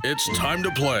It's time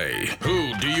to play.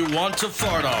 Who do you want to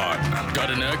fart on? Got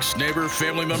an ex, neighbor,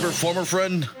 family member, former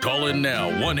friend? Call in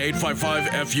now.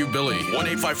 1-855-FU-BILLY.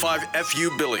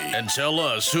 1-855-FU-BILLY. And tell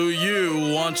us who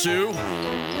you want to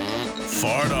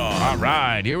fart on. All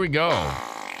right, here we go.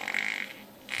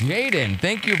 Jaden,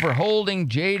 thank you for holding.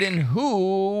 Jaden,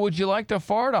 who would you like to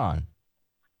fart on?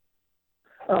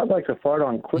 I'd like to fart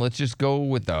on Chris. Let's just go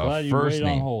with the Glad you first waited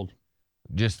on name. hold.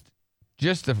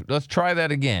 Let's try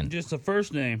that again. Just the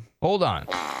first name. Hold on.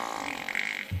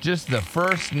 Just the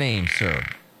first name, sir.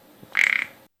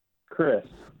 Chris.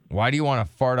 Why do you want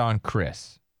to fart on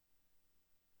Chris?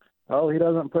 Oh, he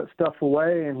doesn't put stuff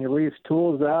away, and he leaves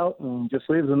tools out and just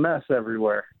leaves a mess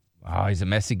everywhere. Oh, he's a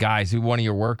messy guy. Is he one of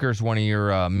your workers, one of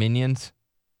your minions?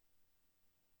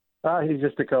 He's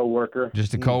just a coworker.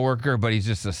 Just a coworker, but he's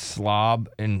just a slob.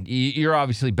 And you're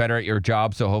obviously better at your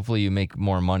job, so hopefully you make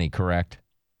more money, correct?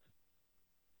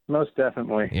 Most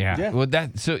definitely. Yeah. Well,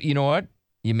 so you know what?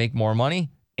 You make more money,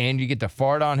 and you get to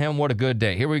fart on him. What a good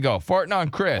day. Here we go. Farting on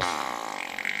Chris.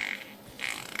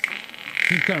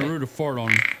 He's kind of rude to fart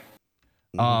on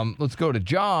him. Let's go to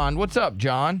John. What's up,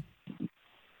 John?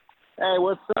 Hey,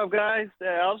 what's up, guys?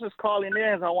 I was just calling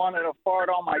in. I wanted to fart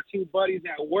on my two buddies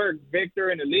at work, Victor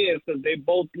and Elias, because they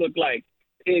both look like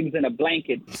pigs in a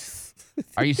blanket.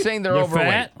 Are you saying they're They're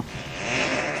overweight? fat?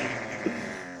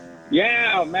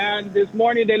 Yeah, man. This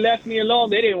morning they left me alone.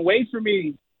 They didn't wait for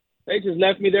me. They just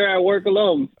left me there at work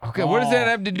alone. Okay, what does that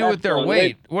have to do with their That's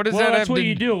weight? What does Well, that that's have what to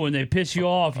you do when they piss you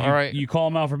off. You, All right. you call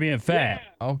them out for being fat.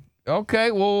 Oh, okay,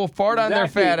 well, we'll fart on their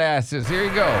Exactly. fat asses. Here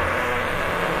you go.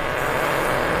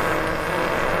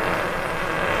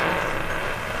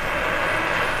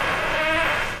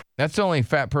 That's the only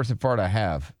fat person fart I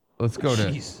have. Let's go to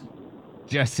Jeez.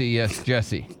 Jesse. Yes,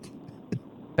 Jesse.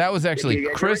 That was actually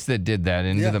Chris that did that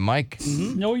into the mic.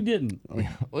 No, he didn't.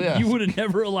 Well, yeah. You would have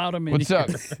never allowed him in What's here. up,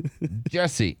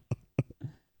 Jesse?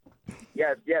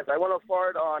 Yes. I want to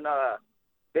fart on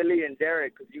Billy and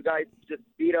Derek because you guys just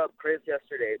beat up Chris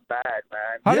yesterday. It's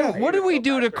bad, man. What did we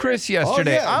do to Chris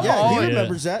yesterday? Oh, yeah, he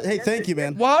remembers that. Hey, thank you,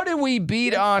 man. How did we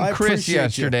beat on I Chris appreciate you.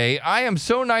 yesterday? I am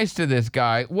so nice to this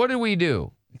guy. What did we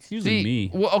do? It's usually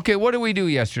me. Well, okay, what did we do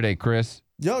yesterday, Chris?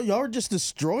 Y'all are just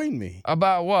destroying me.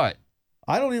 About what?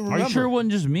 I don't even Are remember. you sure it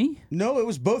wasn't just me? No, it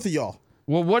was both of y'all.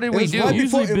 Well, what did It we was do? right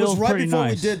before, Usually it was Bill's right pretty before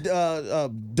nice. we did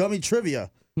dummy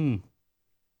trivia.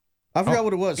 I forgot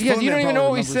what it was. Yeah, Phone you man don't even probably know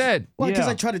what we remembers. said. Well, because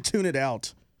Yeah. I try to tune it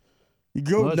out. You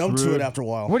grow Well, that's numb to rude. it after a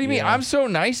while. What do you mean? I'm so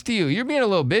nice to you. You're being a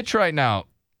little bitch right now.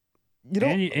 You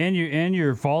don't. And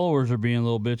your followers are being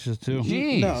little bitches too.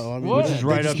 Jeez. No, I mean, What? Which is they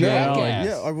right just up your jackass. alley.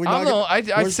 Yeah, are we I not don't know. gonna- I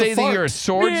where's the say that you're a fart?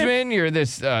 swordsman. You're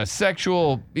this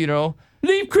sexual,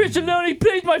 Leave Chris alone. He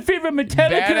plays my favorite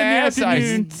Metallica in the badass. I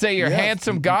afternoon. say you're a Yeah.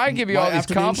 handsome guy. Give you My all these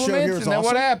afternoon show here compliments, is and then what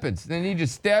awesome. happens? Then he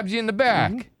just stabs you in the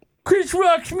back. Chris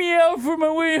rocks me out for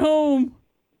my way home.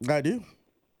 I do.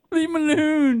 Leave him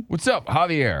alone. What's up,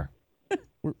 Javier?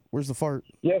 Where's the fart?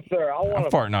 Yes, sir. I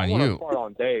I'm farting on you. fart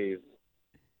on Dave.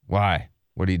 Why?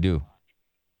 What do you do?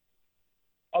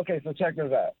 Okay, so check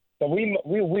this out. So we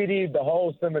weed the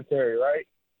whole cemetery, right?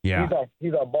 Yeah.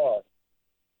 He's our boss,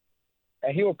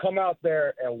 and he will come out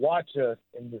there and watch us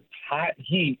in this hot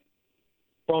heat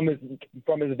from his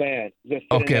van. Just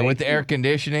sitting Okay, there with the air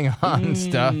conditioning on and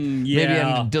stuff. Maybe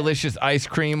yeah. a delicious ice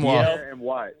cream while and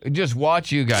watch. just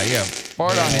watch you guys. Yeah,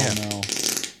 fart on him. No.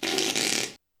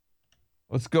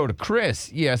 Let's go to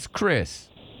Chris. Yes, Chris.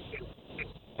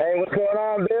 Hey, what's going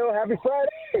on, Bill? Happy Friday.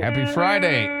 Happy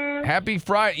Friday. Happy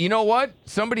Friday. You know what?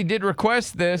 Somebody did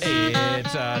request this.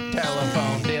 It's a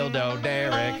telephone dildo,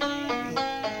 Derek.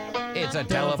 It's a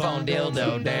telephone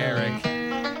dildo, Derek.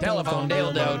 Telephone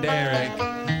dildo, Derek.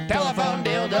 Telephone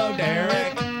dildo,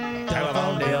 Derek.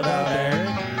 Telephone dildo,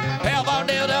 Derek. Telephone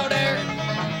dildo, Derek.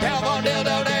 Telephone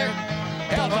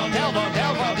dildo,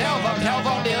 Derek.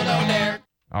 Telephone dildo, Derek.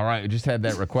 All right, we just had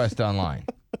that request online.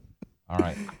 All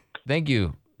right. Thank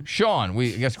you. Sean, I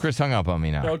guess Chris hung up on me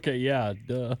now. Okay, yeah,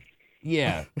 duh.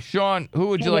 Yeah. Sean, who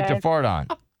would you like to fart on?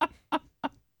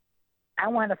 I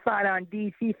want to fart on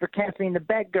DC for canceling the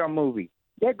Batgirl movie.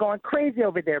 They're going crazy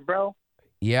over there, bro.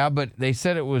 Yeah, but they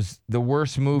said it was the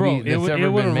worst movie Bro, that's it ever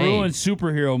would been have made. ruined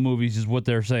superhero movies, is what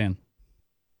they're saying.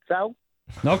 So?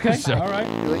 Okay, So- all right.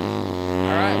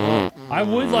 All right. Well, I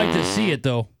would like to see it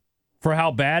though. For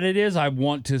how bad it is, I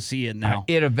want to see it now.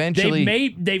 it eventually.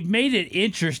 They've made it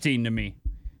interesting to me.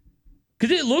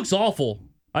 Cause it looks awful.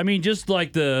 I mean, just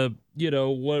like what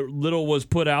little was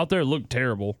put out there looked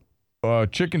terrible.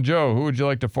 Chicken Joe, who would you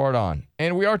like to fart on?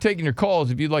 And we are taking your calls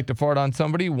if you'd like to fart on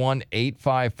somebody.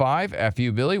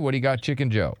 1-855-FU Billy. What do you got, Chicken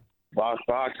Joe? Boss,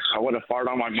 I want to fart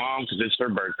on my mom because it's her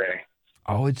birthday.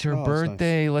 Oh, it's her Oh, that's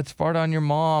birthday. Let's fart on your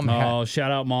mom. Oh,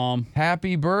 shout out, Mom.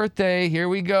 Happy birthday. Here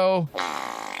we go.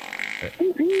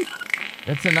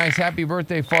 That's a nice happy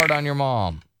birthday fart on your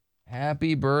mom.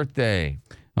 Happy birthday.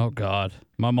 Oh, God.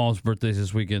 My mom's birthday's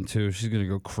this weekend, too. She's going to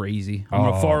go crazy. I'm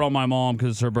going to fart on my mom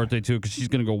because it's her birthday, too, because she's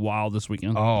going to go wild this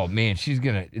weekend. Oh, man.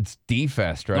 It's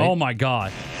D-Fest, right? Oh, my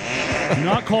God. Do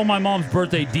not call my mom's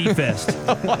birthday D-Fest.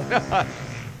 Why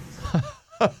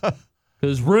not?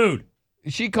 Because rude.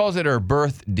 She calls it her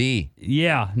birthday.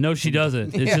 Yeah. No, she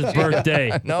doesn't. It's just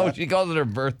birthday. No, she calls it her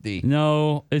birthday.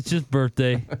 No, it's just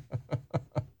birthday.